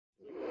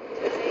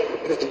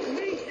Get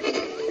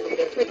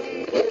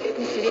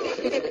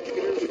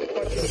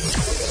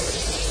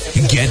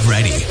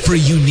ready for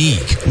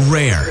unique,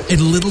 rare,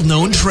 and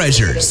little-known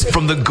treasures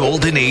from the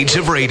golden age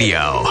of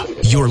radio.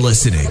 You're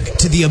listening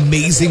to The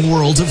Amazing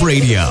World of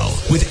Radio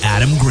with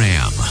Adam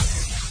Graham.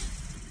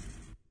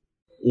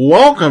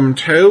 Welcome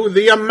to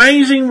The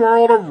Amazing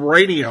World of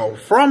Radio.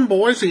 From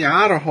Boise,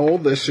 Idaho,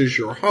 this is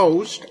your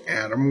host,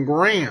 Adam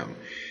Graham.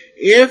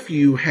 If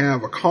you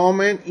have a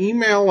comment,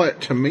 email it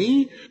to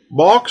me,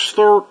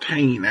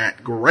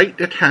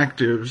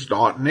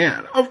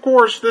 box13@greatdetectives.net. Of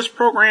course, this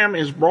program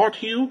is brought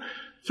to you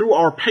through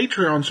our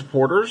Patreon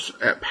supporters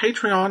at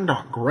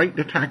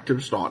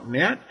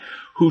patreon.greatdetectives.net,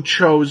 who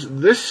chose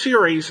this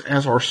series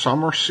as our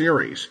summer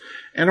series.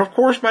 And of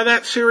course, by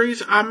that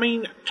series, I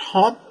mean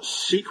Top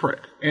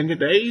Secret. And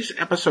today's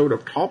episode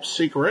of Top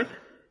Secret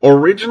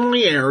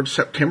originally aired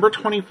September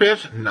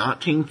 25th,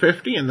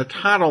 1950, and the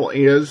title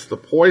is The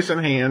Poison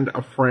Hand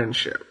of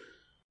Friendship.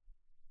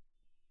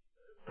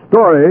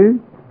 Story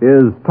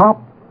is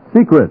Top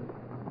Secret.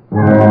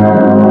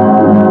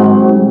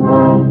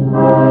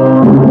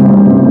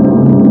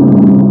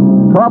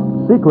 Top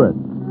Secret.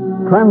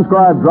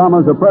 Transcribed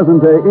dramas of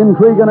present-day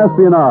intrigue and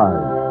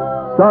espionage.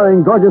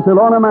 Starring gorgeous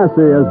Ilona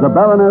Massey as the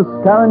Baroness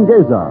Karen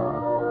Geza.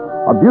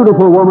 A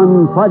beautiful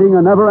woman fighting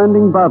a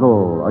never-ending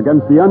battle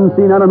against the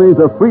unseen enemies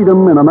of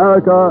freedom in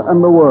America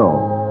and the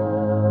world.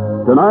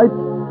 Tonight,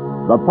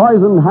 The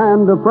Poison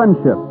Hand of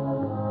Friendship.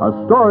 A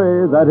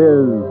story that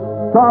is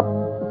Top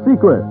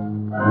Secret.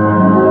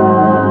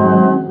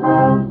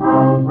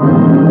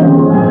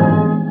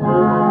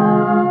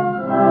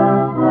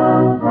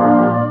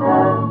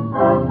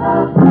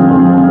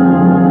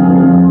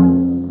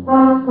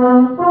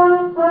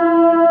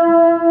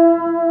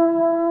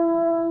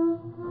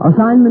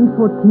 Assignment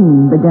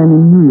 14 began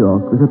in New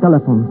York with a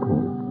telephone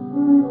call.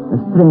 A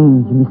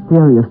strange,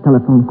 mysterious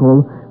telephone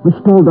call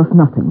which told us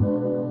nothing,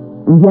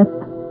 and yet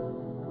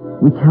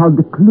which held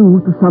the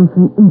clue to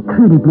something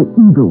incredibly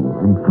evil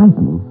and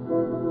frightening.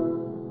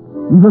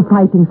 We were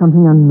fighting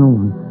something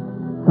unknown,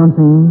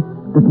 something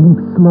that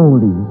moves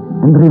slowly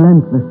and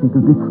relentlessly to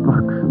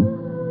destruction.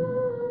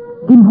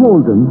 Tim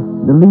Holden,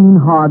 the lean,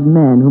 hard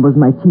man who was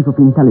my chief of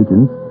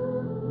intelligence,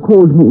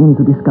 called me in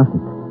to discuss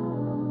it.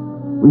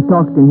 We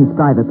talked in his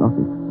private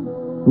office.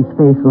 His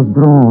face was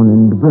drawn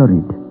and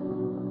worried.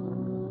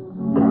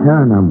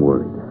 Karen, I'm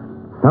worried.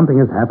 Something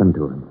has happened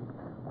to him.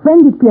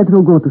 When did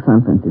Pietro go to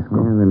San Francisco?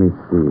 Let me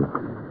see.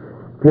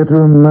 Pietro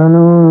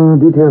Romano,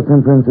 detailed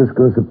San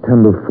Francisco,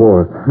 September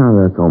 4th. Oh,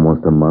 that's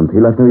almost a month. He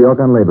left New York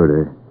on Labor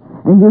Day.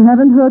 And you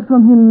haven't heard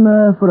from him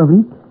for a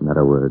week? Not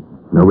a word.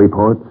 No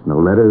reports, no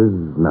letters,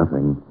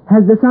 nothing.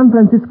 Has the San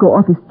Francisco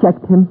office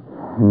checked him?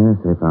 Yes,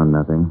 they found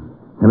nothing.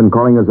 I've been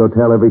calling his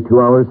hotel every 2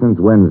 hours since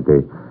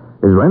Wednesday.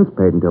 His rent's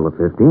paid until the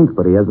 15th,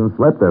 but he hasn't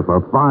slept there for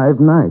 5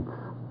 nights.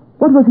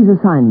 What was his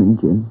assignment,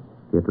 Jim?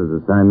 Pietro's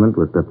assignment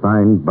was to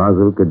find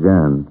Basil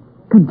Kajan.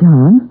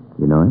 Kajan?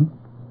 You know him?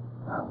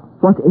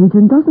 What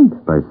agent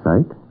doesn't? By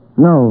sight?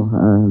 No,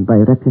 by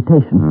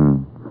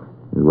reputation.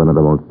 He's one of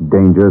the most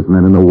dangerous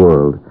men in the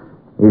world.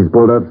 He's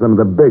pulled out some of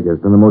the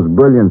biggest and the most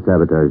brilliant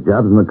sabotage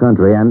jobs in the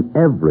country, and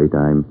every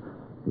time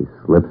he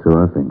slips through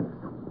our fingers.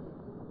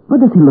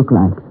 What does he look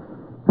like?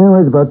 Well,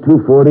 he's about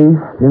 240,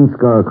 thin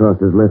scar across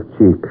his left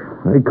cheek.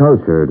 Very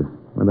cultured,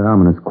 with an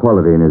ominous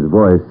quality in his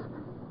voice.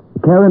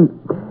 Karen,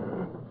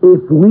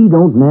 if we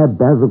don't nab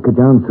Basil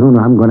Kajan soon,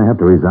 I'm going to have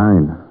to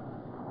resign.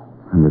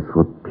 And it's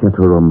for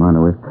Pietro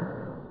Romano.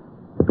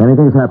 If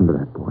anything's happened to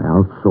that boy,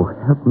 I'll so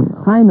help me.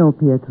 I know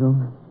Pietro.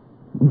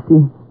 You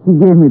see, he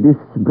gave me this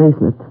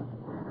bracelet.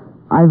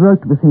 I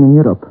worked with him in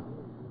Europe.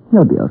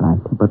 He'll be all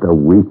right. But a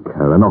week,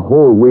 Karen, a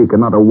whole week,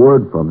 and not a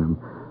word from him.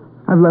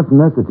 I've left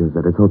messages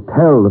at his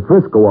hotel, the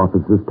Frisco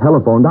office has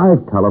telephoned,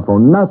 I've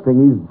telephoned, nothing.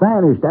 He's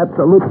vanished,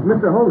 absolutely.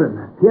 Mr. Holden,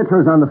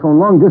 Pietro's on the phone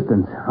long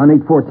distance on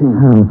 814.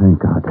 Oh, thank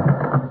God.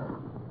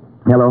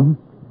 Hello?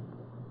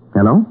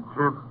 Hello?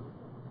 Jim.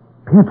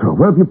 Pietro,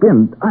 where have you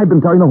been? I've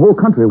been telling the whole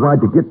country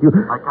wide to get you.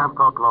 I can't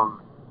talk long.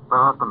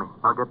 They're after me.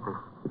 Now get this.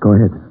 Go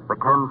ahead. The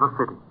Kansas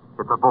City.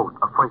 It's a boat,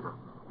 a freighter.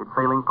 It's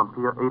sailing from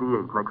Pier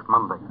 88 next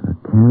Monday.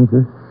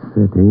 Kansas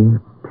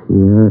City,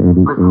 Pier 88.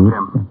 Listen,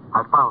 Jim.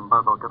 I found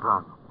Basil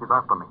Kajan. He's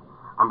after me.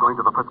 I'm going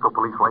to the Frisco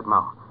police right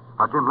now.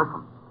 Now, Jim,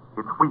 listen.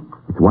 It's wheat.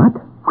 It's what?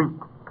 Wheat.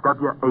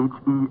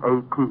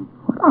 W-H-E-A-T.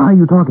 What are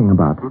you talking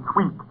about? It's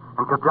wheat.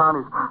 And Kajan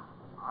is...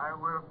 I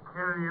will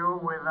kill you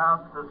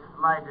without the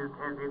slightest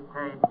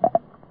hesitation.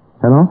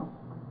 Hello?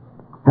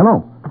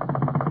 Hello?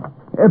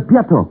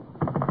 Pietro.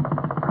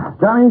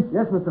 Johnny?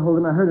 Yes, Mr.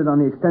 Holden, I heard it on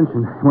the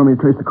extension. You want me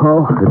to trace the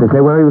call? Did they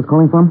say where he was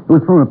calling from? It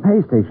was from a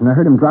pay station. I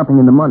heard him dropping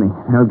in the money.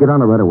 I'll get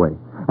on it right away.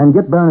 And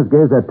get Baroness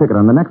Gaze that ticket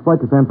on the next flight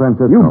to San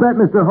Francisco. You bet,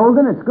 Mr.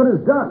 Holden. It's good as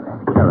done.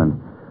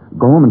 Karen,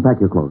 go home and pack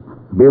your clothes.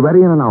 Be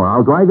ready in an hour.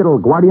 I'll drive you to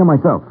LaGuardia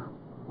myself.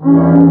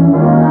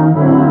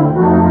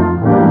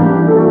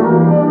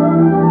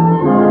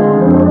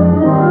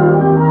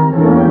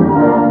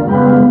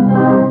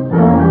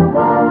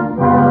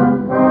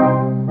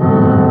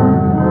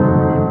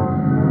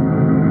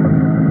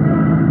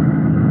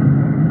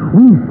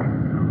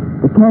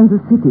 The Kansas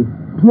City,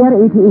 Pier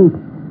 88.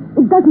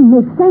 It doesn't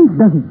make sense,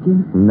 does it,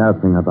 Jim?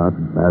 Nothing about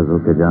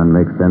Basil Kajan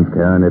makes sense,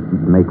 Karen. It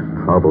makes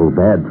trouble,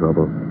 bad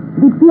trouble.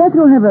 Did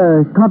Pietro have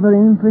a cover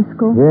in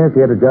Frisco? Yes,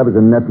 he had a job as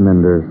a net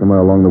mender somewhere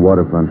along the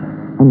waterfront.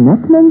 A net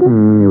mender?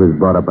 He was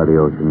brought up by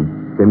the ocean.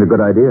 Seemed a good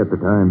idea at the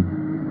time.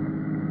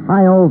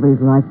 I always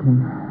liked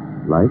him.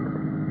 Liked?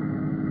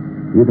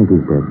 You think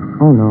he's dead?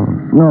 Oh, no.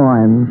 No,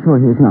 I'm sure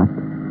he's not.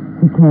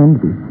 He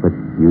can't be. But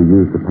you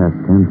used the past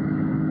tense.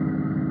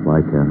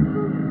 Why, Karen?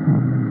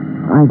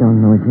 I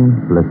don't know,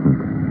 Jim. Listen,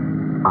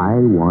 I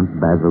want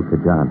Basil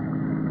Kajan.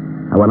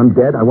 I want him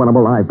dead, I want him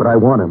alive, but I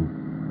want him.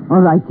 All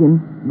right, Jim.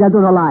 Dead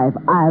or alive,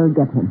 I'll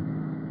get him.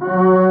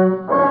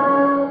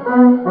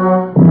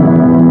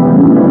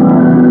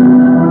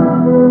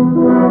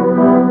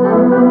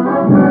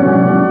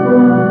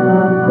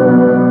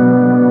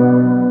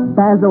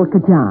 Basil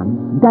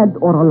Kajan, dead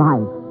or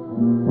alive.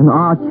 An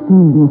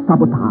arch-fiend in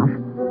sabotage.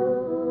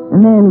 A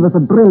man with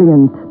a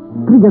brilliant,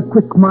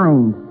 trigger-quick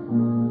mind.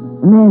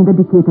 A man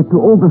dedicated to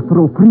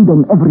overthrow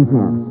freedom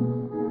everywhere.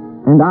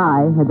 And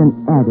I had an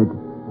added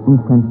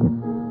incentive.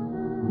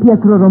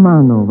 Pietro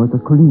Romano was a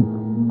colleague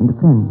and a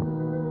friend.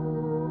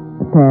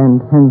 A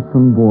tanned,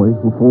 handsome boy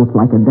who fought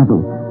like a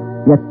devil,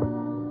 yet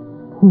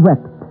who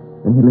wept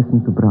when he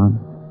listened to Brahms.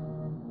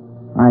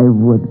 I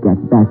would get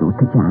Basil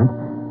Kajan,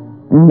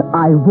 and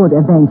I would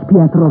avenge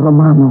Pietro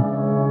Romano.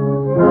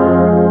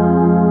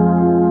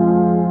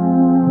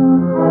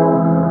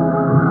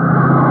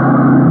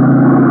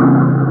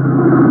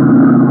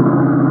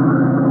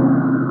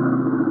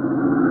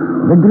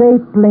 The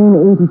great plane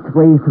ate its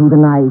way through the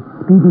night,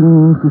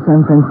 speeding to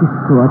San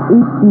Francisco at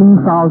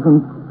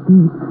 18,000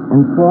 feet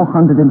and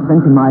 420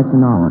 miles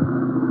an hour.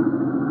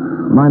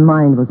 My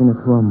mind was in a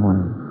turmoil.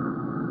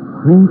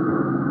 Fleet,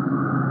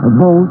 a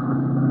boat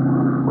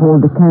called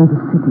the Kansas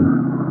City,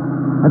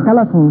 a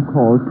telephone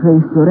call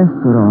traced to a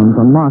restaurant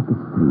on Market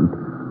Street,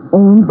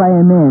 owned by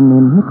a man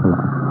named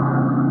Nicholas.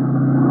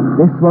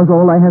 This was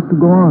all I had to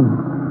go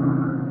on.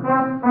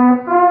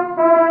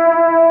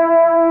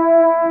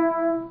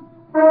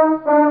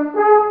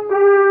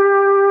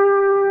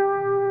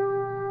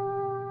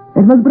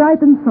 It was bright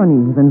and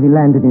sunny when we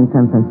landed in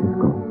San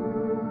Francisco.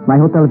 My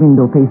hotel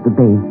window faced the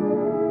bay,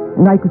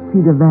 and I could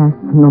see the vast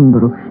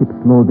number of ships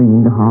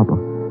loading in the harbor.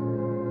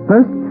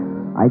 First,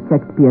 I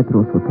checked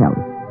Pietro's hotel.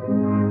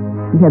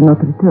 He had not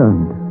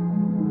returned.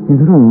 His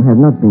room had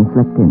not been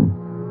slept in.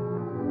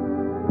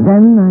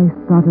 Then I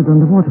started on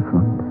the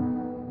waterfront.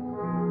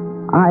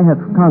 I have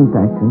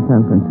contacts in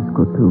San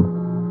Francisco, too.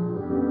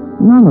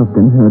 None of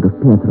them heard of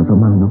Pietro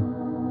Romano.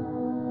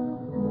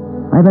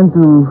 I went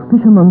to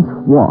Fisherman's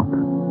Wharf.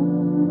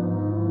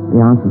 The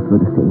answers were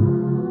the same.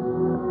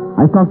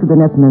 I talked to the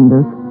net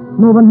menders.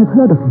 No one had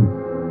heard of him.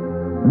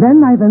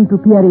 Then I went to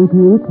Pier 88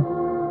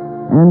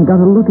 and got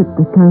a look at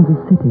the Kansas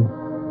City.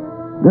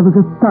 There was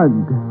a tug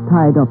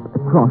tied up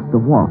across the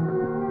wharf.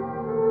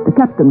 The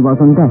captain was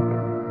on deck.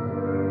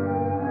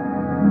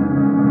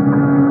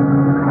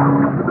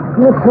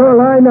 That's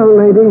all I know,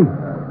 lady.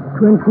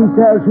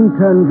 20,000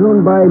 tons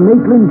owned by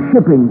Maitland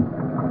Shipping.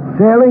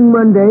 Sailing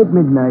Monday at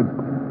midnight.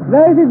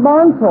 Where is it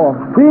bound for?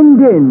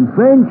 Findin,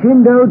 French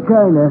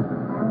Indochina.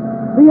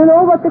 Do you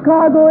know what the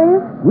cargo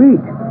is?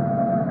 Wheat.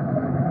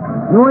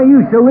 Why are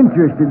you so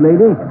interested,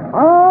 lady?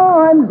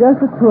 Oh, I'm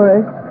just a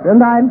tourist,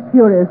 and I'm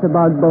curious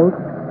about boats.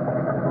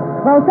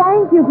 Well,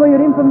 thank you for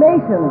your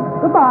information.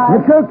 Goodbye.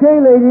 It's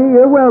okay, lady.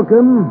 You're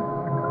welcome.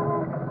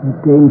 That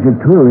dame's a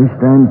tourist.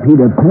 I'm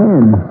Peter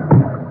Pan.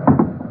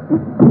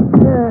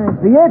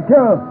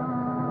 Pietro.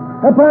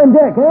 Up on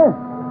deck, huh?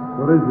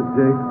 What is it,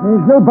 Jake?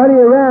 There's nobody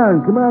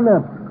around. Come on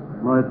up.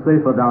 Well, it's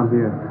safer down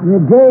here.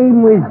 The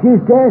dame was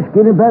just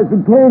asking about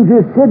the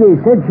Kansas City.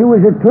 Said she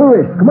was a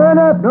tourist. Come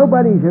on up.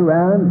 Nobody's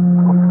around.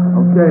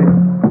 Okay.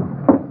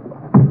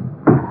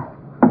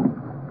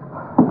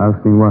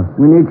 Asking what?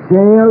 When it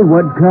sailed,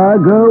 what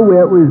cargo,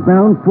 where it was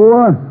bound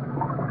for.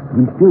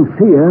 You still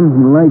see her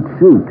in a light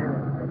suit.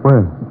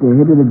 Where? At the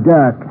head of the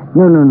dock.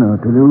 No,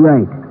 to the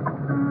right.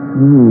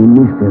 You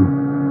missed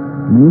him.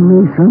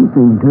 Maybe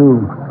something,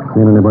 too.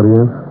 Seen anybody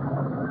else?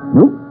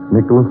 Nope.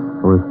 Nicholas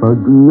or his thug?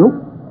 Nope.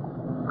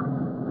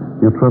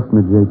 You trust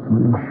me, Jake?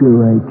 I'm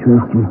sure I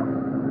trust you.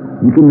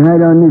 You can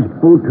hide on this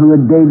boat till the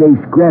day they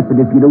scrap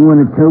it. If you don't want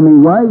to tell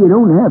me why, you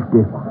don't have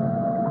to.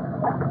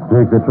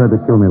 Jake, they tried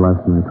to kill me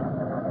last night.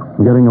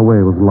 Getting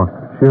away was luck.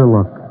 Sheer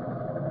luck.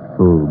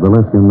 So the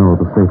less you know,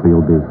 the safer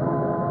you'll be.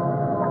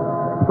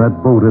 If that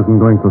boat isn't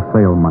going to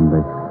sail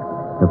Monday,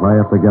 if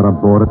I have to get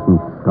aboard it and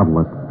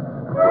scuttle it.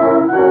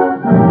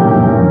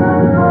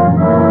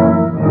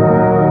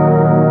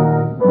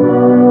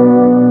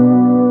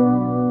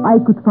 I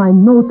could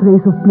find no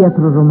trace of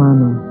Pietro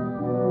Romano,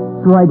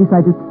 so I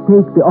decided to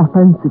take the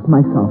offensive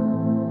myself.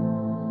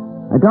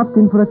 I dropped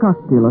in for a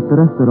cocktail at the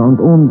restaurant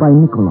owned by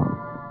Nicholas.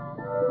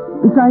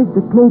 Besides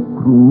the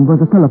cloakroom was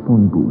a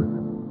telephone booth.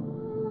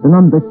 The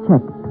number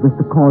checked was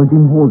the call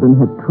Jim Holden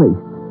had traced.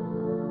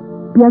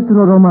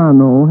 Pietro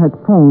Romano had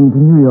phoned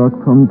New York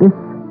from this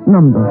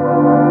number.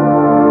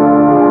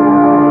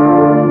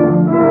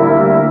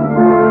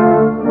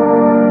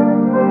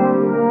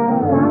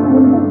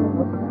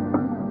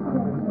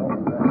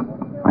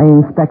 I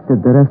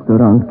inspected the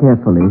restaurant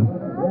carefully.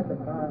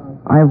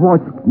 I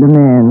watched the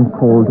man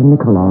called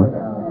Nicholas,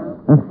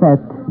 a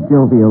fat,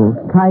 jovial,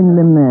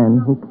 kindly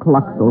man who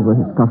clucked over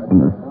his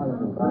customers,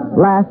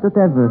 laughed at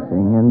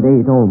everything, and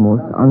ate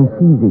almost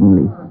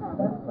unceasingly.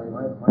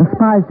 A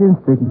spy's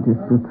instinct is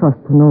to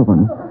trust no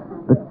one,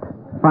 but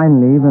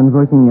finally, when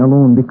working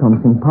alone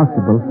becomes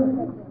impossible,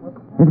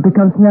 it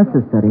becomes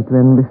necessary to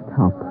enlist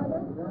help.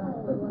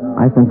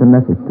 I sent a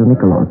message to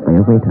Nicholas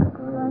by a waiter.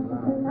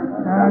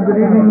 Good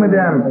evening,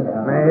 madame.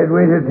 My head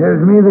waiter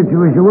tells me that you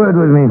wish a word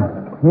with me.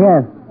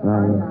 Yes,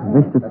 I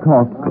wish to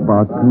talk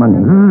about money.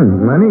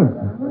 Money?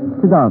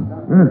 Sit down.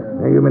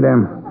 Thank you,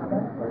 madame.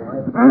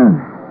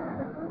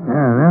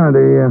 Now,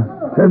 the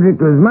subject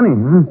was money.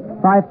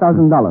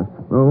 $5,000.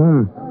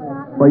 Oh,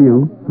 For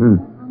you.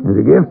 as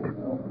a gift?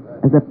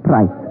 As a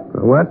price.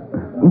 For what?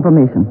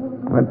 Information.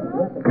 What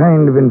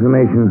kind of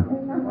information?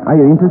 Are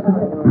you interested?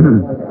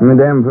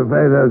 Madame, for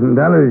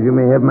 $5,000, you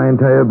may have my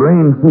entire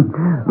brain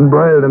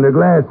boiled under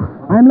glass.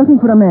 I'm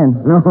looking for a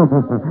man. No,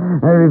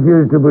 I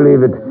refuse to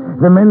believe it.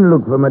 The men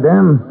look for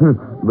madame,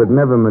 but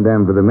never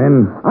madame for the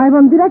men. I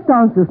want direct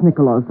answers,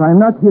 Nicholas.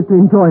 I'm not here to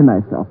enjoy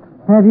myself.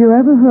 Have you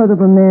ever heard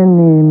of a man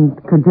named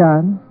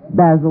Kajan?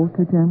 Basil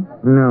Kajan?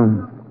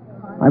 No.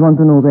 I want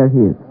to know where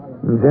he is.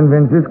 In San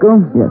Francisco?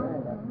 Yes.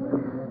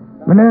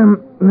 Madame,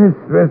 this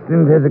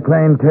restaurant has a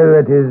clientele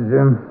that is,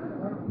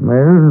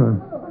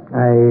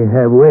 I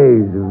have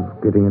ways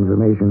of getting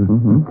information.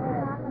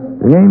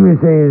 The name, you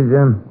say, is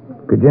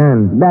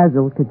Kajan.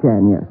 Basil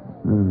Kajan, yes.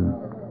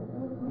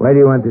 Why do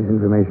you want this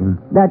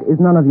information? That is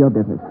none of your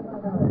business.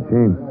 I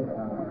see.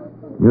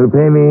 You'll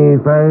pay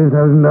me $5,000?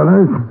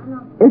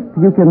 If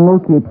you can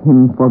locate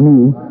him for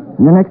me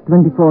in the next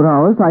 24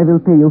 hours, I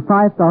will pay you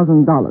 $5,000,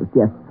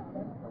 yes.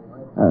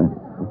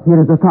 Here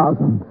is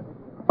 1,000.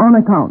 On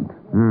account.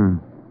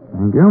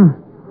 Thank you.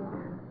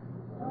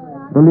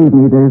 Believe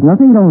me, there is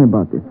nothing wrong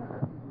about this.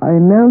 I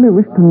merely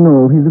wish to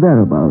know his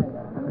whereabouts.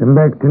 Come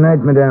back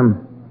tonight, madame.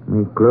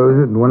 We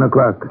close at 1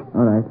 o'clock.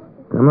 All right.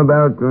 Come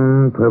about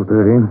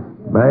 12:30.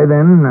 By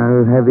then,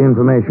 I'll have the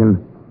information.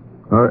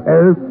 Or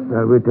else,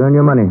 I'll return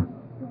your money.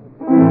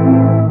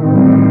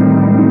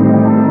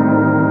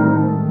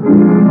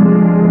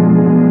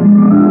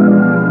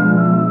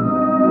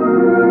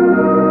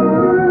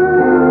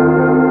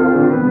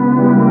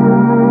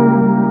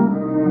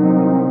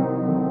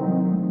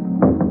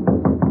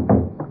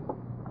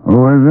 Who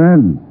is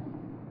it?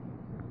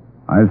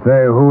 I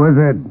say, who is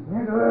it?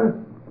 Nicholas.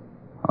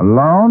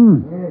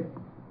 Alone? Yes.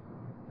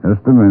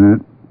 Just a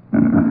minute.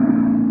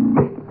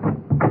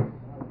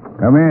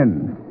 Come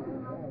in.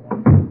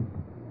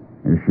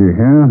 Is she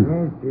here?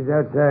 Yes, she's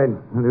outside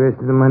with the rest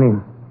of the money.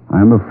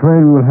 I'm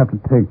afraid we'll have to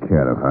take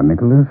care of her,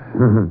 Nicholas.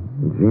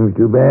 It seems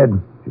too bad.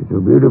 She's so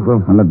beautiful.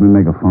 Well, let me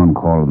make a phone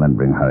call and then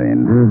bring her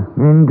in.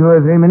 In 2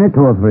 or 3 minutes? 2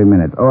 or 3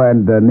 minutes. Oh,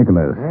 and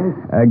Nicholas.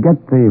 Yes? Get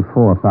the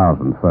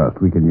 4,000 first.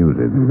 We can use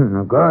it.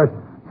 Of course.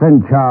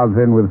 Send Charles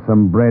in with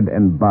some bread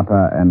and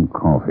butter and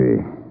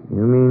coffee.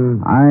 You mean...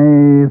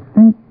 I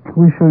think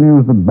we shall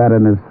use the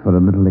Baroness for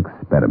a little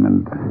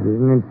experiment.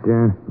 Isn't it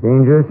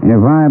dangerous?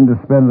 If I am to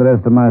spend the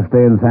rest of my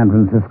stay in San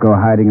Francisco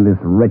hiding in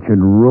this wretched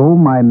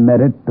room, I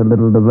merit a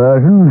little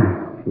diversion.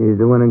 She's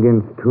the one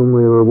against whom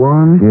we were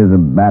warned? She is a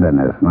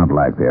Baroness, not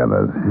like the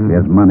others. She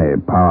has money,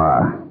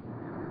 power.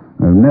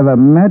 We've never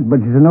met, but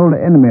she's an old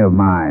enemy of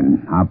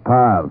mine. Our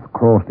paths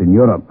crossed in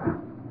Europe.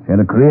 She had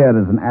a career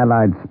as an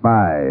Allied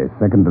spy,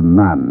 second to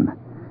none.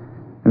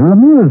 It will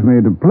amuse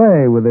me to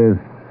play with this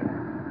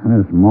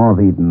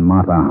moth-eaten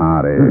Mata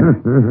Hari.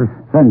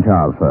 Send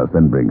Charles first,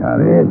 then bring her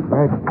in. Yes,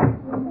 right.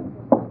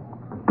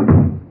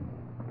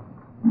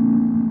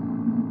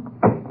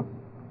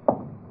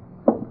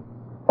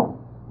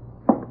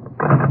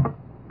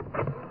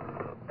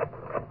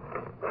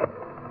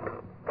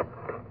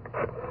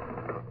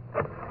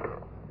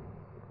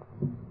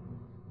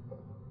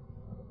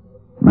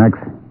 Max,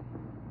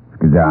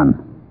 it's Kajan.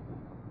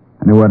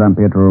 Any word on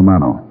Pietro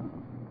Romano?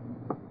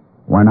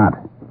 Why not?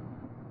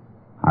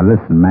 Now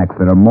listen, Max,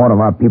 there are more of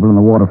our people in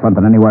the waterfront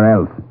than anywhere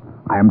else.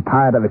 I am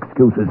tired of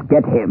excuses.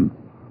 Get him.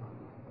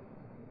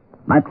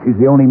 Max, he's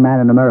the only man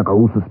in America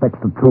who suspects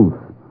the truth.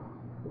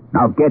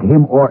 Now get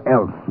him or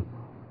else.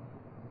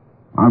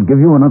 I'll give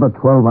you another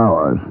 12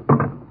 hours.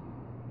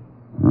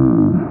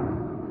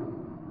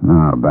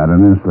 Now,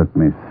 Baroness, let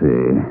me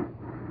see.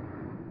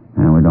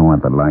 And we don't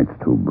want the lights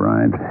too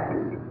bright.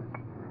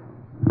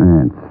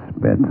 That's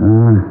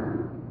better.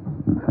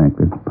 In fact,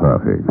 it's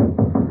perfect.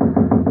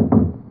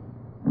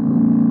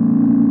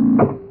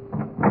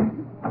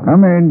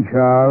 Come in,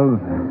 Charles.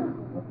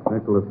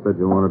 Nicholas said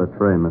you wanted a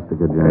tray, Mr.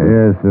 Kajan.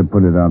 Yes, sir.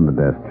 Put it on the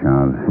desk,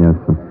 Charles. Yes,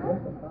 sir.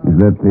 Is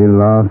that the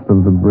last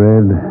of the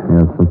bread?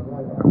 Yes, sir.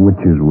 Which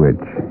is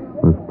which?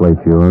 This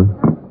plate's yours.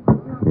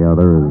 The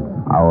other is...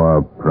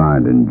 Our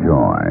pride and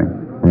joy.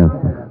 Yes,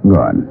 sir.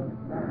 Good.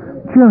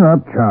 Cheer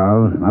up,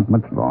 Charles. Not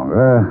much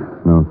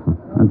longer. No, sir.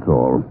 That's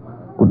all.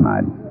 Good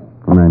night.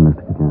 Good night,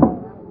 Mr. Kajan.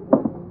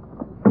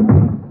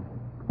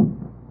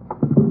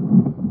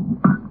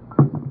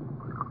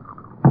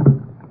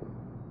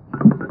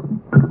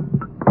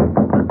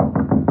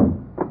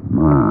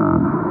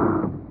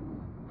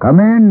 Come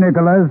in,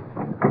 Nicholas.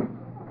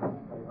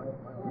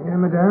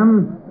 Yeah,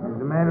 madame. He's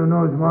the man who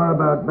knows more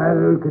about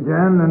Basil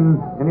Kajan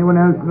than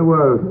anyone else in the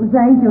world.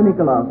 Thank you,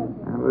 Nicholas.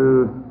 I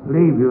will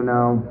leave you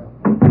now.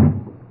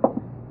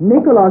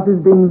 Nicholas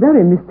is being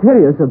very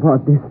mysterious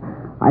about this.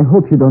 I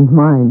hope you don't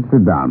mind.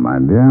 Sit down,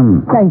 my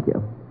dear. Thank you.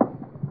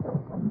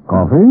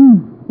 Coffee?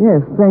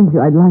 Yes, thank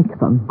you. I'd like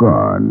some.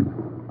 Good.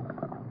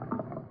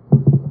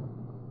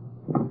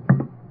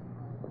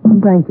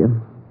 Thank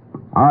you.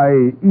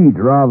 I eat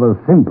rather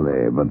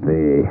simply, but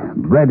the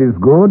bread is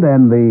good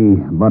and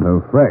the butter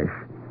fresh.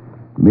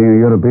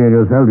 Being a European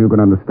yourself, you can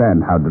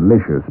understand how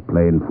delicious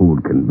plain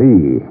food can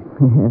be.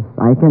 Yes,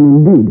 I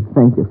can indeed.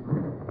 Thank you.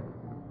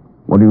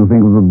 What do you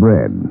think of the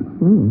bread?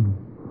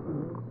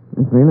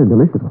 It's really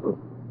delicious.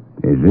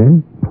 Is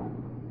it?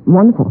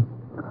 Wonderful.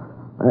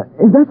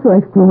 Is that so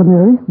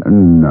extraordinary?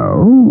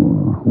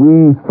 No.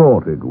 We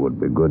thought it would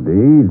be good to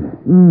eat.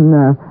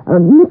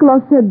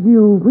 Nicholas said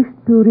you wished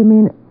to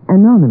remain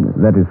anonymous.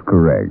 That is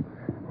correct.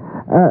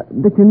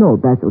 But you know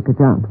Basil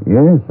Kajan.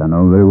 Yes, I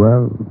know very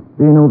well.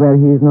 Do you know where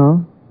he is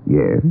now?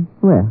 Yes.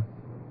 Where?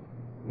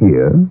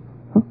 Here.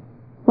 Huh?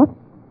 What?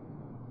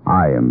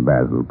 I am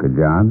Basil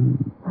Kajan.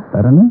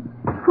 Baroness?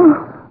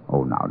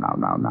 Oh, now,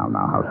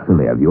 how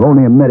silly of you.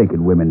 Only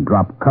American women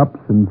drop cups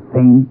and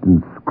faint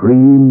and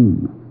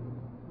scream.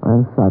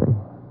 I'm sorry.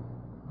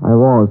 I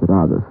was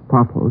rather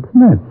startled.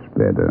 That's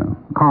better.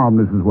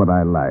 Calmness is what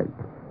I like,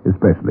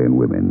 especially in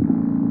women.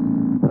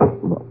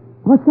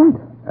 What's that?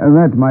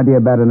 That, my dear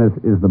Baroness,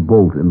 is the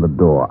bolt in the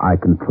door. I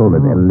control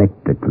it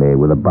electrically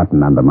with a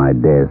button under my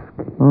desk.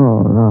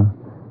 Oh, no.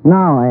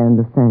 Now I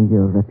understand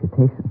your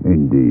reputation.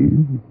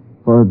 Indeed.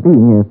 For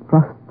being a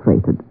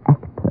frustrated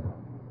actor.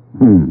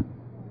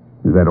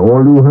 Is that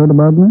all you heard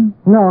about me?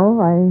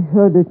 No, I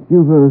heard that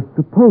you were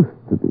supposed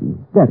to be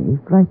very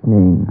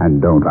frightening.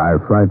 And don't I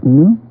frighten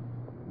you?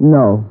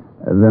 No.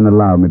 Then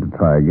allow me to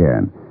try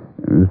again.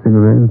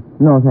 Cigarette?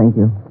 No, thank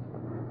you.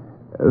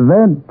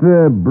 That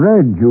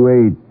bread you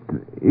ate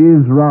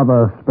is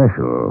rather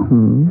special.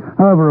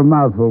 However, a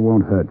mouthful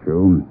won't hurt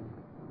you.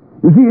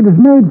 You see, it is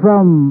made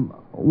from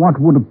what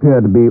would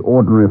appear to be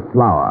ordinary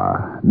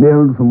flour,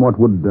 milled from what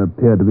would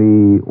appear to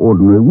be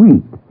ordinary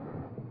wheat.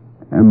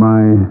 Am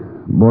I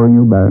boring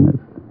you, Baroness?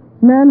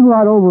 Men who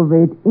are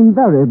overweight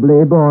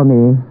invariably bore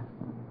me.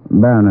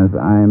 Baroness,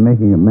 I am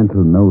making a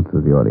mental note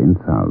of your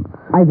insults.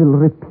 I will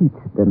repeat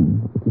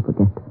them if you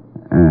forget.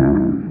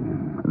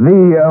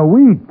 The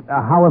wheat,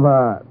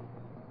 however,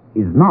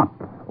 is not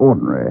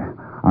ordinary.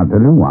 I'll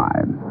tell you why.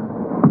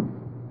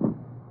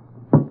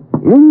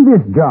 In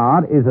this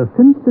jar is a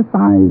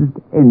synthesized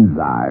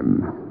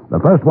enzyme, the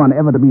first one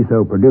ever to be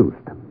so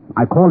produced.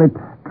 I call it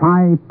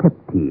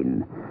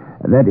tripeptine.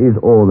 That is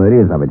all there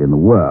is of it in the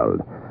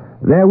world.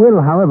 There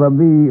will, however,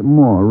 be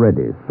more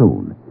ready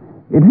soon.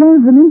 It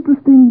has an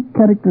interesting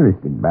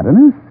characteristic,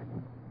 Baroness.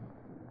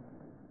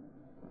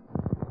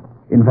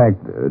 In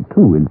fact,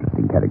 two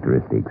interesting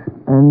characteristics.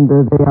 And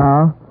they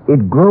are?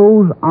 It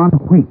grows on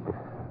wheat.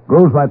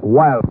 Grows like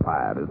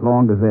wildfire as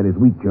long as there is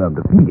wheat germ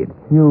to feed it.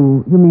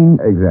 You mean?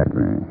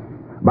 Exactly.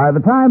 By the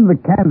time the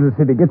Kansas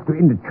City gets to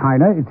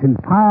Indochina, its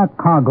entire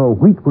cargo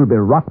wheat will be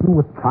rotten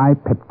with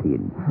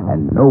tripeptine,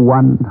 and no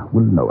one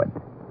will know it.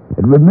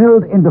 It will be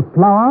milled into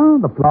flour,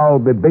 the flour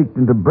will be baked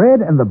into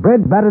bread, and the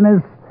bread,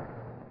 Baroness,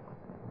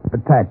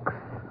 attacks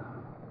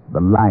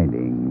the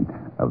lining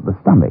of the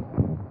stomach.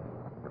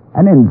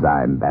 An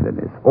enzyme,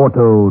 Baroness,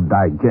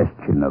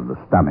 auto-digestion of the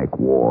stomach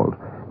walls,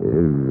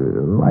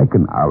 like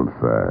an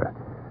ulcer.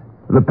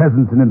 The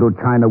peasants in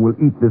Indochina will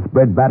eat this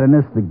bread,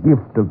 Baroness, the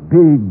gift of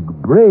big,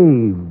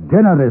 brave,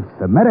 generous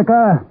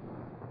America,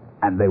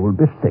 and they will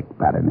be sick,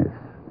 Baroness.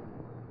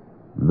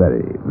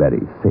 Very,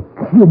 very sick.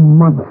 You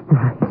monster.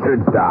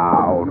 Sit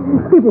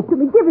down. Give it to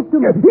me, give it to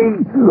me.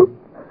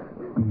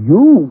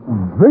 You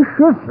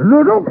vicious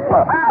little...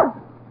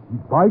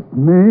 Bite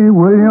me,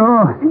 will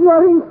you?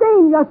 You're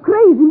insane. You're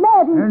crazy,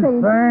 mad insane.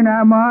 Insane,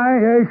 am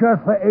I?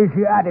 Asia for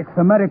Asiatics.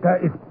 America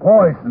is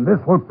poison. This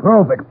will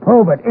prove it.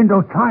 Prove it.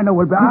 Indochina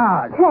will be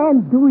ours.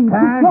 Can't do it.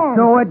 Can't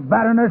do it,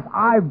 Baroness.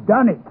 I've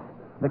done it.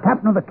 The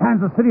captain of the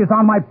Kansas City is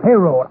on my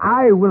payroll.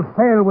 I will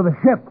sail with a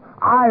ship.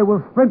 I will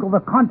sprinkle the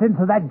contents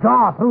of that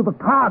jar through the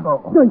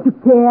cargo. Don't you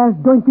care?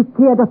 Don't you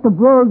care that the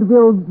world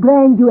will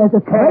brand you as a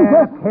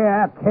traitor?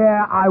 Care.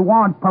 I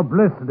want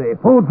publicity.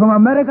 Food from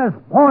America is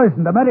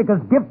poisoned.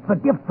 America's gifts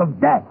are gifts of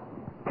death.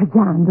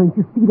 Kajan, don't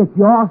you see that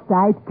your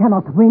side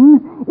cannot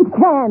win? It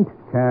can't.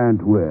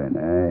 Can't win,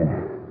 eh?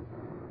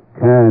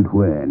 Can't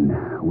win.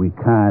 We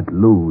can't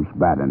lose,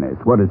 Baroness.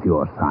 What has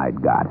your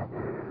side got?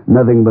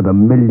 Nothing but a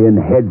million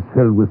heads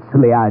filled with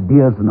silly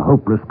ideas and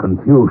hopeless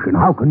confusion.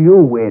 How can you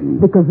win?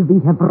 Because we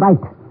have right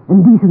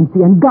and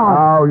decency and God.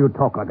 Oh, you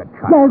talk like a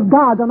child. There's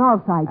God on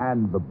our side.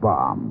 And the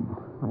bomb.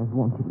 I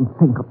want you to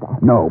think of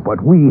that. No,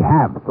 but we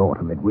have thought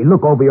of it. We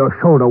look over your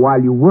shoulder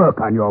while you work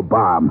on your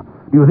bomb.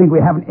 Do you think we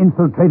haven't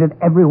infiltrated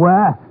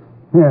everywhere?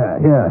 Here,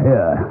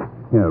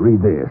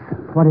 read this.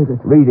 What is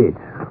it? Read it.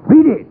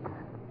 Read it!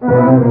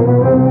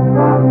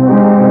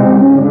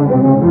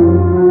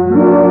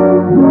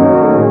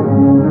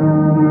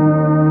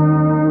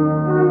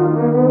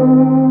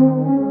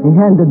 He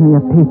handed me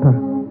a paper.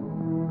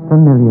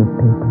 Familiar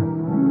paper.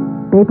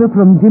 Paper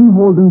from Jim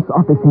Holden's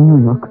office in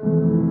New York.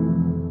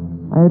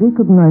 I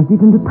recognized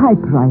even the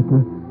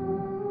typewriter.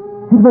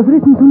 It was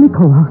written to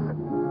Nicholas.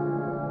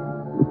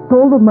 It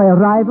told of my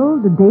arrival,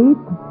 the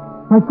date,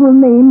 my full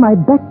name, my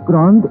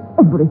background,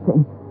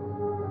 everything.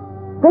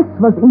 This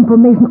was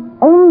information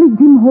only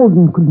Jim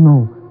Holden could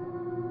know.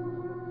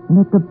 And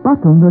at the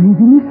bottom were his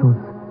initials.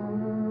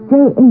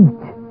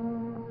 J.H.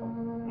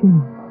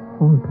 Jim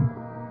Holden.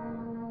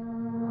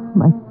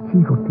 My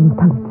chief of the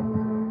intelligence.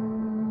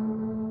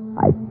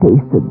 I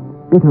tasted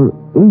bitter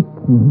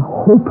aching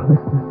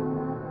hopelessness.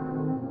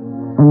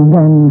 And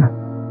then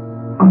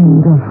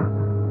anger.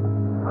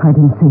 I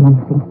didn't say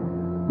anything.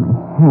 My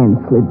hand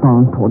slid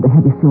down toward the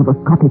heavy silver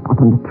coffee pot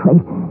on the tray.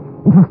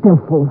 It was still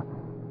full.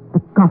 The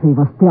coffee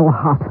was still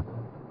hot.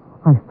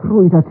 I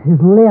threw it at his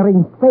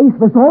leering face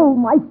with all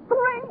my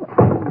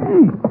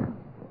strength.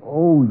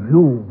 Oh,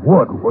 you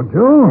would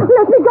you?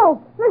 Let me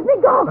go! Let me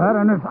go!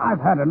 Baroness, I've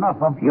had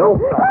enough of you.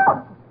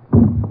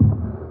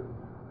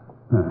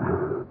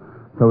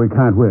 So we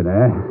can't win,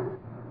 eh?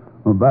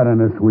 Well,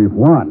 Baroness, we've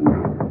won.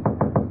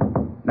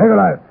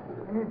 Nicholas!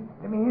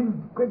 Let me in,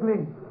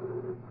 quickly.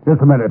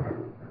 Just a minute.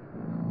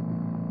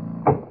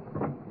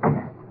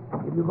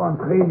 You've gone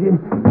crazy.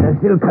 There's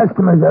still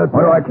customers out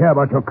What there. do I care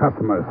about your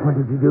customers? What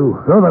did you do?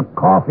 Throw the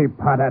coffee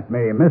pot at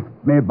me. Missed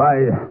me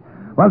by...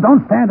 Well,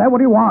 don't stand there.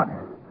 What do you want?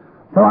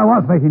 So I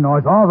was making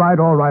noise. All right.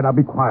 I'll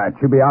be quiet.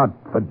 She'll be out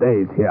for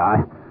days here.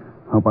 I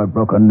hope I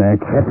broke her neck.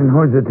 Captain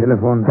Hunter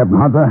telephoned. Captain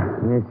Hunter?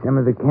 Yes, some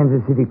of the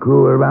Kansas City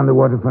crew are around the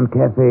waterfront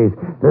cafes.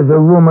 There's a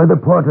rumor the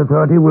Port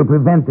Authority will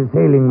prevent the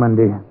sailing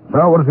Monday. So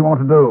what does he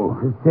want to do?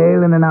 To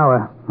sail in an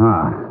hour.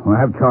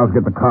 We'll have Charles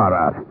get the car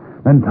out.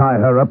 Then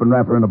tie her up and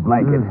wrap her in a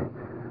blanket.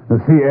 The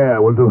sea air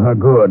will do her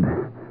good.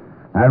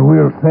 And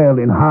we'll sail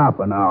in half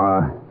an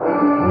hour.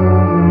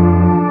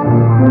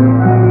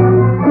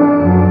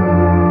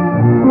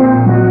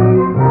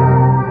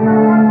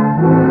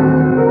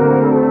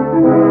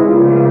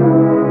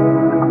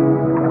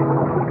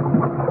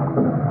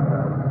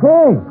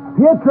 Hey,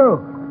 Pietro.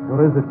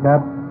 What is it,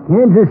 Cap?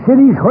 Kansas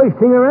City's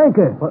hoisting her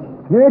anchor. What?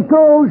 Here it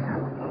goes.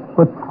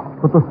 But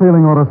the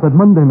sailing order said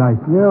Monday night.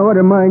 Yeah, what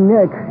a my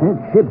neck. That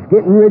ship's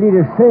getting ready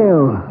to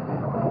sail.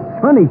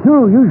 It's funny,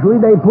 too. Usually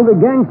they pull the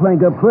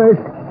gangplank up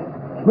first.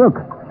 Look,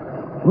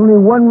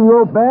 only one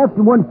rope aft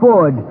and one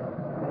forward.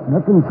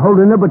 Nothing's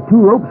holding up but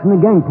two ropes and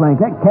the gangplank.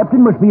 That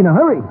captain must be in a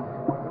hurry.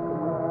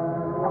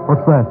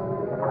 What's that?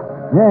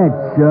 That,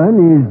 son,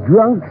 is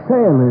drunk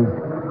sailors.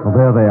 Well,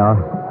 there they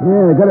are.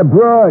 Yeah, they got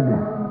aboard.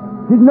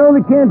 Didn't know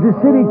the Kansas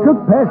City took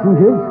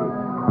passengers.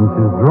 And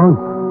she's drunk.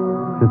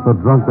 She's so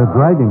drunk they're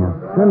dragging her.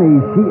 Sonny,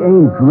 she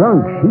ain't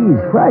drunk. She's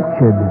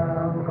fractured.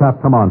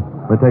 Cap, come on.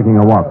 We're taking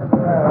a walk.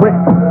 Quick.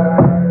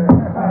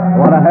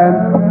 Want a hand?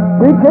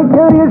 We take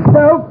care of your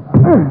stuff.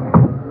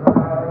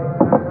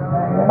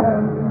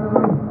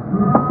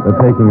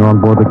 They're taking her on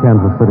board the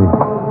Kansas City.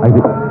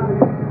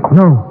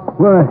 No.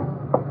 What?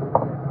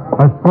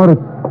 I thought it...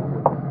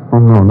 Oh,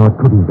 no, it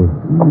couldn't be.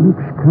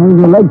 Looks kind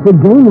of like the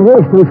dame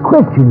that asked those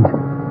questions.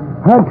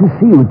 Hard to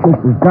see with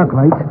just those dock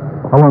lights.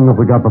 How long have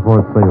we got before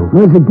it sails?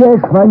 There's a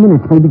guess, 5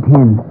 minutes, maybe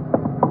 10.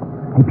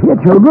 Hey,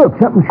 Pietro, look,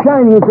 something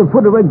shiny at the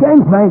foot of her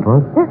gangplank.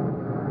 What?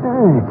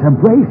 It's a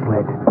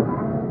bracelet.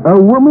 A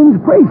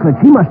woman's bracelet.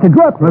 She must have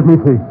dropped it. Let me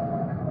see.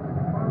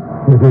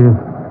 It is.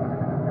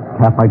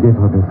 Cap, I gave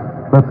her this.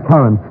 That's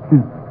Karen.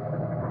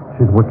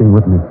 She's working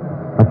with me.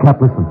 Cap,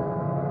 listen.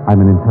 I'm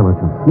an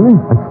intelligence.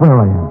 I swear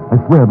I am. I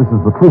swear this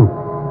is the truth.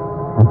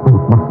 And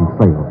both mustn't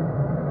sail.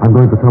 I'm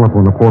going to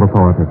telephone the Port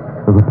Authority.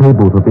 There's a pay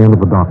booth at the end of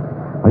the dock.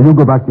 Now you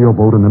go back to your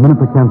boat, and the minute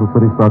the Kansas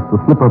City starts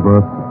to slip her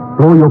berth,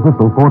 blow your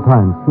whistle 4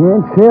 times.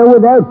 Can't sail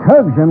without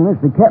tugs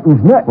unless the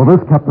captain's nuts. Well,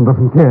 this captain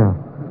doesn't care.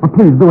 But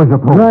please, do as you're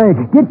told. Right.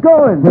 Get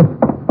going. Yes.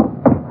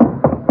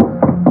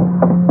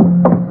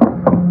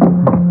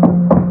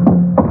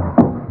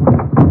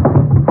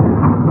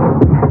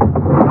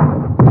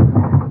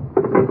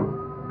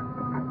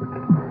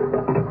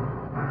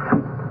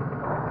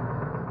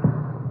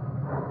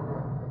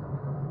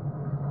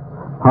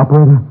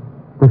 Operator,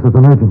 this is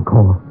an urgent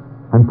call.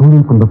 I'm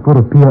phoning from the foot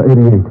of Pier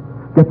 88.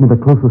 Get me the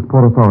closest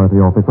Port Authority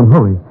office and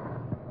hurry.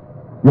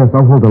 Yes,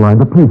 I'll hold the line,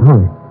 but please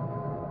hurry.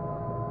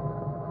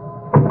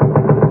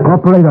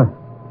 Operator.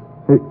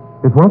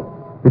 It's what?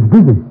 It's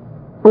busy.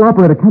 Oh,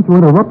 operator, can't you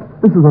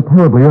interrupt? This is a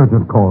terribly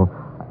urgent call.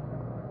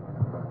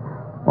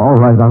 All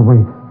right, I'll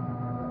wait.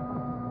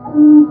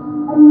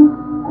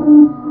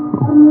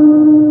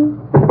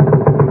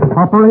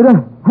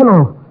 Operator?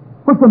 Hello.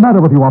 What's the matter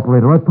with you,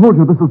 operator? I told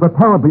you this is a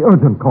terribly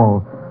urgent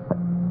call.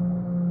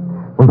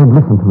 Well, then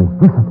listen to me.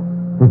 Listen.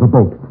 There's a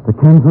boat. The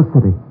Kansas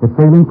City. It's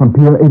sailing from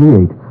Pier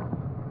 88.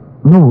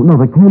 No,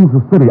 the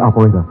Kansas City,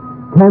 operator.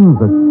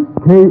 Kansas.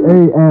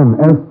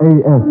 Kansas.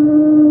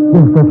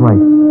 Yes, that's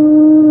right.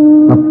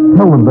 Now,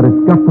 tell them that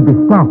it's got to be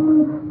stopped.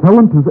 Tell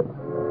them to...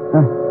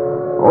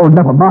 oh,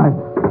 never mind.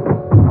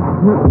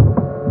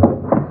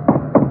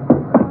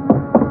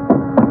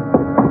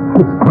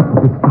 It's got to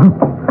be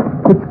stopped.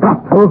 It's got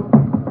to.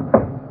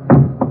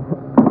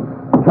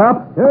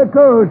 Cap? There it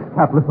goes.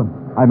 Cap, listen.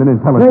 I'm an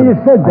intelligence. Now, you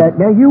said that.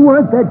 Now, you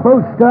want that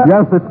boat stopped?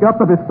 Yes, it's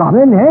got to be stopped.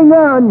 Then hang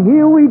on.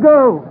 Here we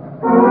go.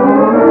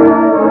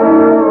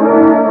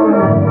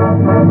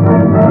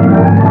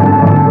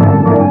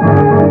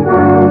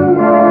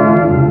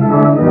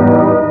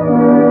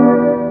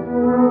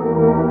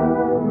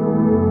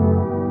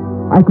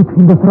 I could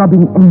feel the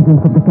throbbing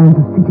engines of the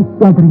Kansas City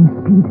gathering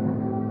speed,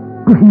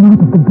 pushing out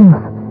of the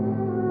berth,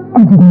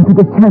 edging into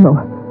the channel.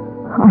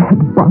 I had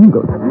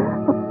bungled.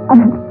 I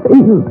had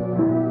failed.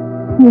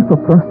 Tears of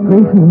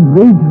frustration and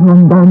rage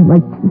ran down my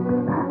cheeks.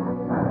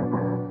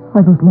 I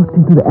was locked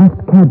into the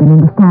aft cabin on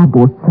the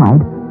starboard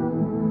side.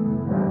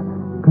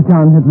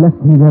 Kajan had left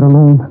me there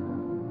alone.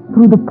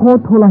 Through the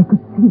porthole I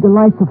could see the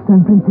lights of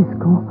San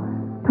Francisco,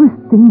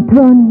 twisting,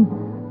 turning.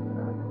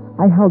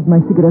 I held my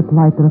cigarette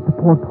lighter at the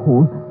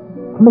porthole,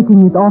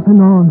 flicking it off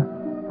and on.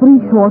 3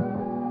 short,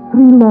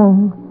 3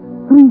 long,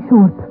 3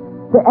 short.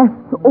 The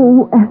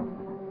SOS.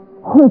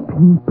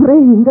 Hoping,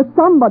 praying that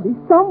somebody,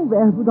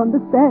 somewhere would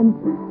understand.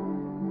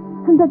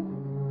 And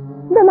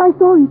then I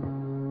saw it.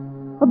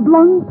 A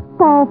blunt,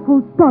 powerful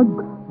tug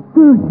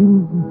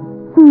surging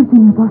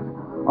at us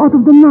out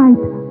of the night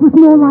with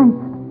no lights.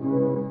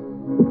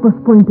 It was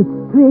pointed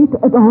straight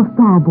at our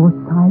starboard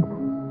side.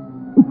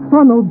 Its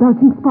funnel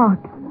belching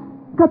sparks,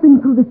 cutting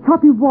through the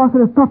choppy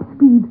water at top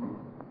speed.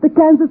 The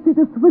Kansas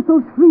City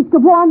whistle shrieked a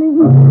warning.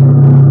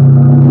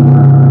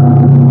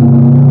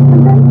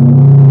 And then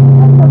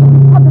there was a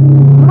sudden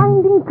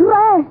blinding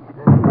crash.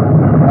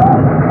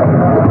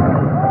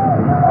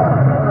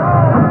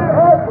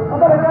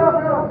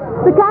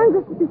 The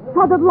Kansas City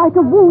shuddered like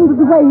a wounded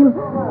whale.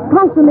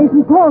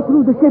 Consternation tore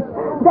through the ship.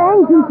 The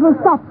engines were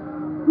stopped.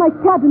 My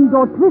cabin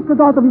door twisted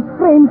out of its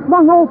frame,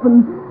 swung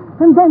open.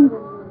 And then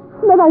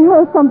I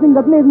heard something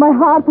that made my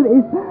heart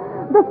race.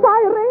 The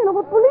siren of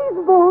a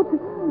police boat.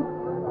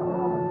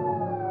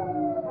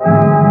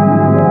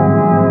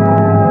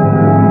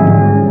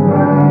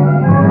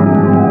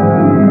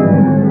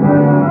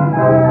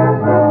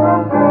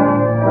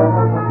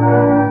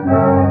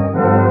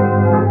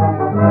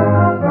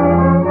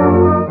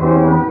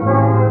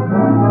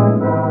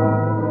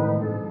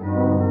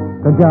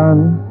 Kajan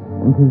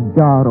and his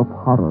jar of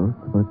horrors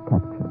were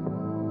captured.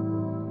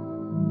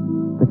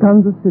 The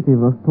Kansas City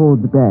was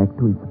towed back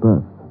to its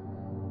berth.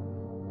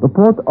 The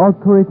port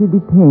authority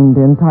detained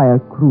the entire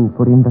crew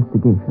for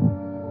investigation.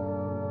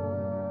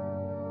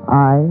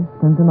 I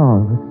spent an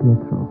hour with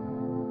Pietro,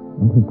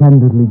 and he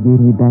tenderly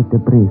gave me back the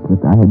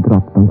bracelet I had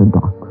dropped on the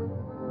dock.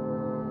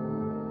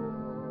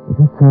 It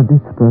had served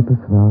its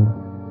purpose well.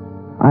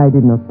 I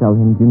did not tell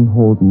him Jim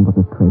Holden was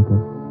a traitor.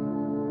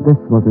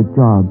 This was a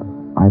job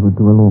I would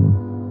do alone.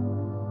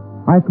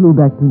 I flew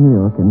back to New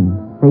York and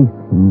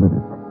faced him with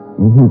it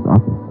in his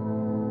office.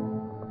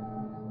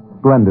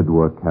 Splendid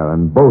work,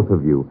 Karen, both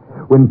of you.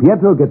 When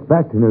Pietro gets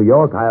back to New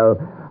York,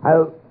 I'll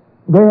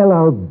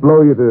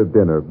blow you to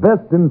dinner.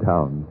 Best in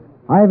town.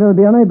 I will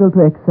be unable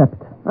to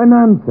accept.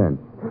 Nonsense.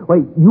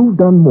 Why, you've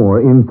done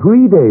more in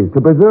 3 days to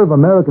preserve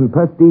American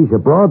prestige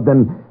abroad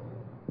than...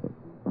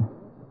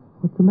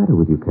 What's the matter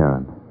with you,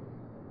 Karen?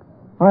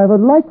 I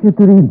would like you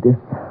to read this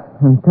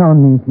and tell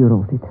me if you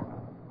wrote it.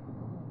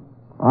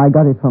 I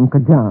got it from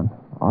Kajan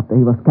after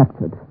he was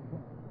captured.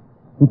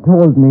 He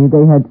told me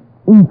they had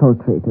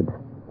infiltrated.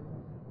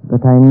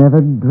 But I never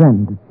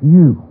dreamed that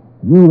you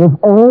of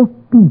all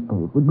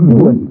people, would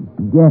do it.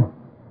 Yes.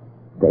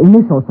 The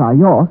initials are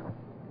yours.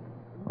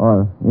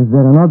 Or is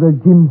there another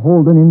Jim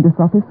Holden in this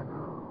office?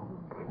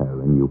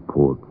 Karen, you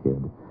poor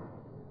kid.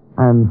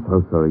 I'm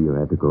so sorry you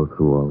had to go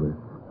through all this.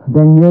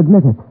 Then you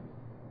admit it.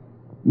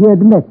 You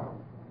admit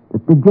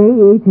that the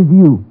J.H. is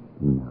you.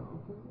 No.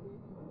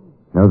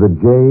 No, the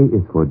J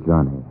is for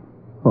Johnny.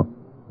 Oh,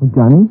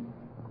 Johnny?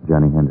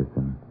 Johnny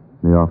Henderson,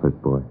 the office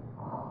boy.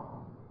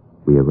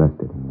 We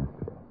arrested him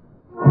yesterday.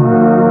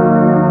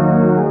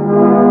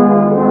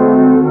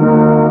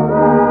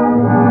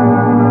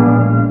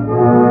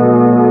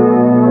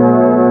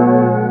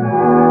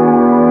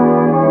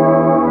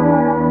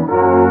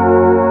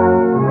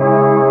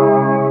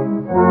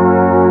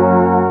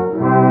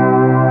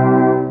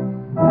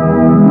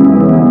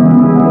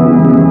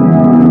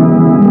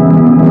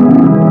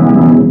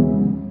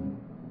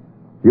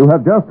 You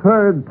have just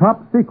heard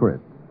Top Secret,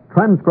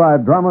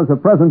 transcribed dramas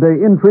of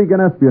present-day intrigue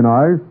and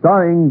espionage,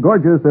 starring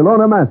gorgeous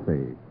Ilona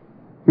Massey.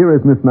 Here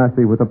is Miss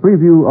Massey with a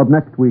preview of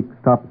next week's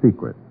Top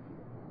Secret.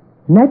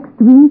 Next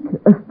week,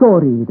 a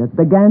story that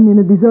began in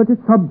a deserted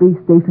subway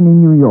station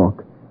in New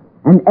York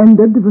and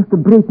ended with the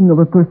breaking of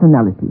a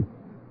personality.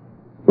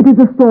 It is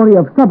a story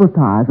of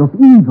sabotage, of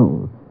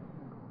evil,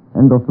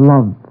 and of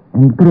love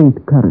and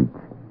great courage.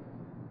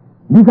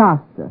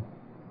 Disaster.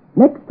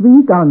 Next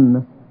week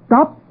on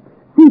Top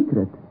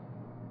Secret.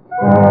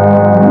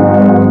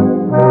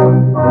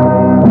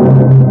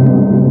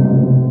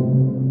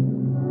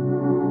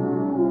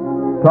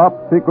 Top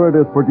Secret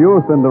is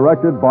produced and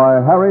directed by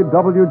Harry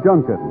W.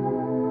 Junkin.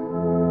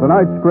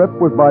 Tonight's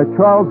script was by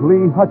Charles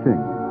Lee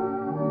Hutchings.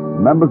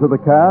 Members of the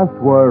cast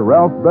were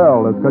Ralph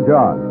Bell as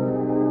Kajan,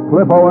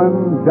 Cliff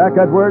Owen, Jack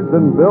Edwards,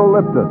 and Bill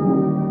Lipton.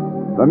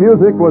 The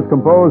music was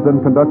composed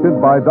and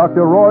conducted by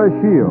Dr. Roy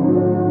Shields.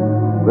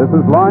 This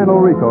is Lionel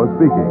Rico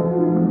speaking.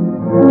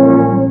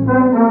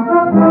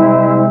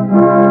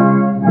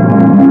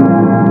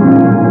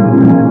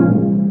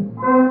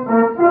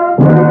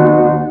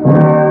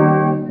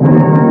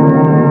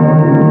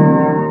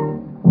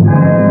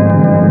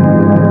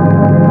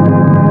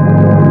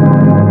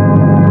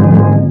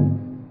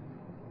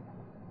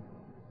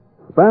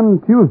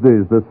 Spend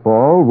Tuesdays this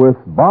fall with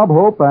Bob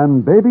Hope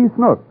and Baby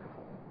Snooks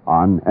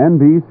on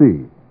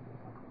NBC.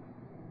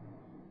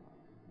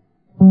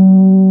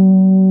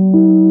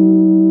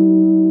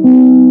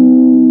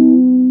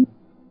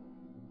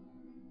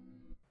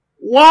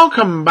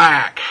 Welcome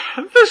back.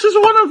 This is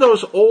one of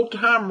those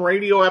old-time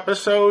radio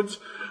episodes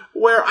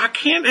where I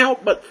can't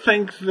help but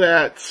think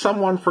that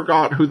someone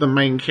forgot who the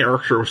main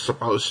character was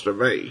supposed to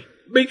be.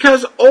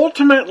 Because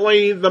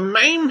ultimately, the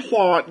main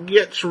plot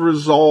gets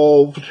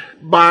resolved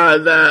by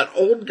that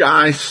old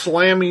guy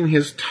slamming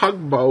his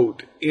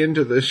tugboat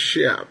into the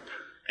ship.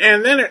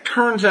 And then it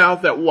turns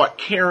out that what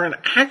Karen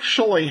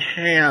actually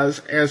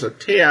has as a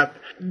tip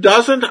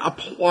doesn't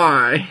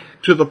apply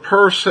to the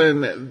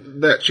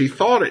person that she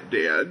thought it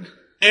did.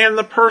 And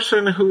the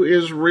person who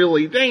is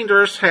really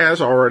dangerous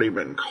has already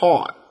been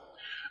caught.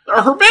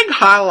 Her big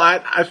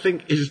highlight, I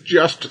think, is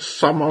just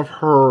some of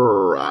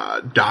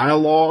her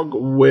dialogue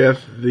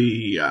with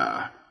the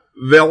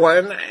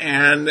villain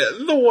and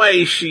the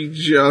way she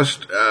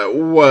just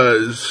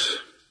was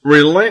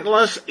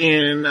relentless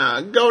in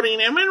goading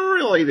him and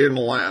really didn't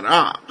let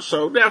up.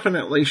 So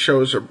definitely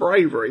shows her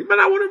bravery. But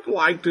I would have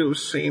liked to have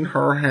seen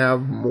her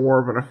have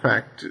more of an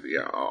effect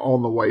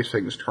on the way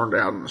things turned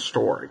out in the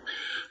story.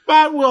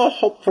 But we'll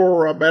hope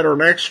for a better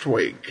next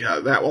week.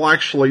 That will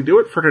actually do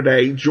it for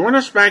today. Join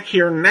us back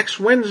here next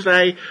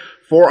Wednesday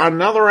for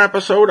another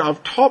episode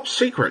of Top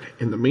Secret.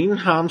 In the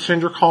meantime,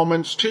 send your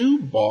comments to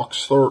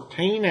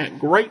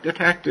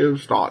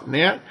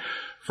box13@greatdetectives.net.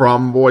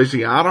 From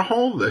Boise,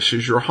 Idaho, this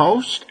is your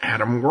host,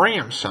 Adam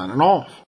Graham, signing off.